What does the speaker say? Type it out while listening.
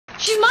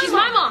She's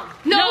my mom.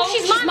 No,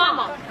 she's my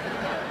mom.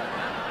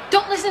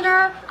 Don't listen to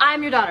her.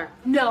 I'm your daughter.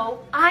 No,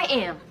 I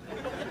am.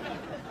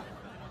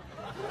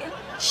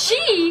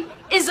 She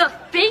is a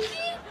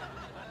fakey,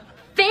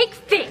 fake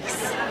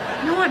face.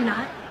 No, I'm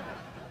not.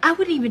 I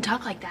wouldn't even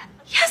talk like that.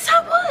 Yes,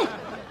 I would.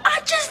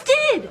 I just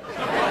did.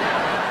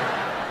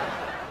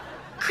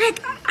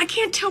 Craig, I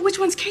can't tell which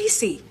one's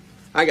Casey.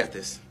 I got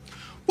this.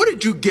 What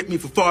did you get me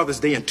for Father's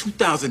Day in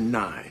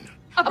 2009?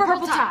 A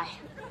purple tie.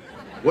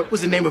 What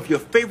was the name of your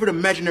favorite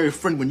imaginary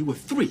friend when you were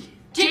 3?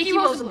 Jakey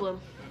Rosenblum.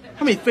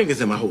 How many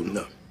fingers am I holding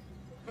up?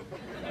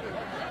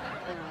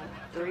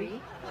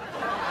 3.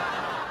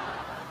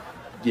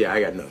 Yeah,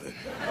 I got nothing.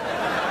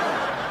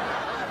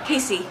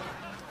 Casey,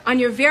 on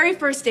your very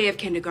first day of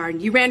kindergarten,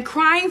 you ran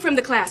crying from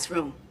the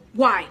classroom.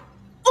 Why?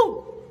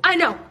 Oh, I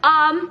know.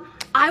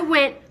 I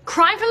went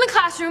crying from the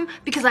classroom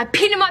because I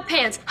peed in my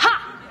pants.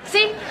 Ha!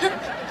 See?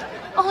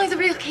 Only the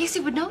real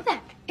Casey would know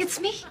that. It's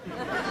me.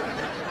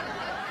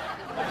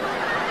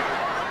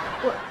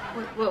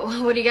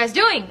 What are you guys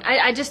doing?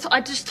 I just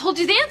told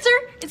you the answer.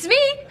 It's me.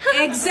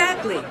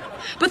 Exactly.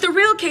 But the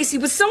real Casey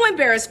was so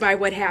embarrassed by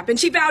what happened,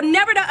 she vowed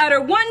never to utter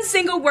one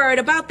single word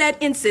about that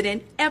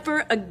incident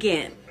ever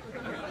again.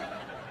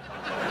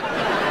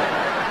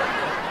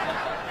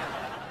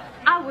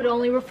 I would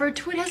only refer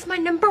to it as my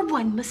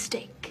 #1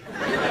 mistake.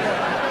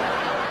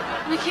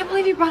 I can't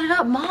believe you brought it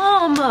up,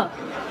 Mom.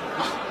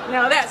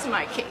 Now that's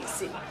my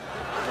Casey.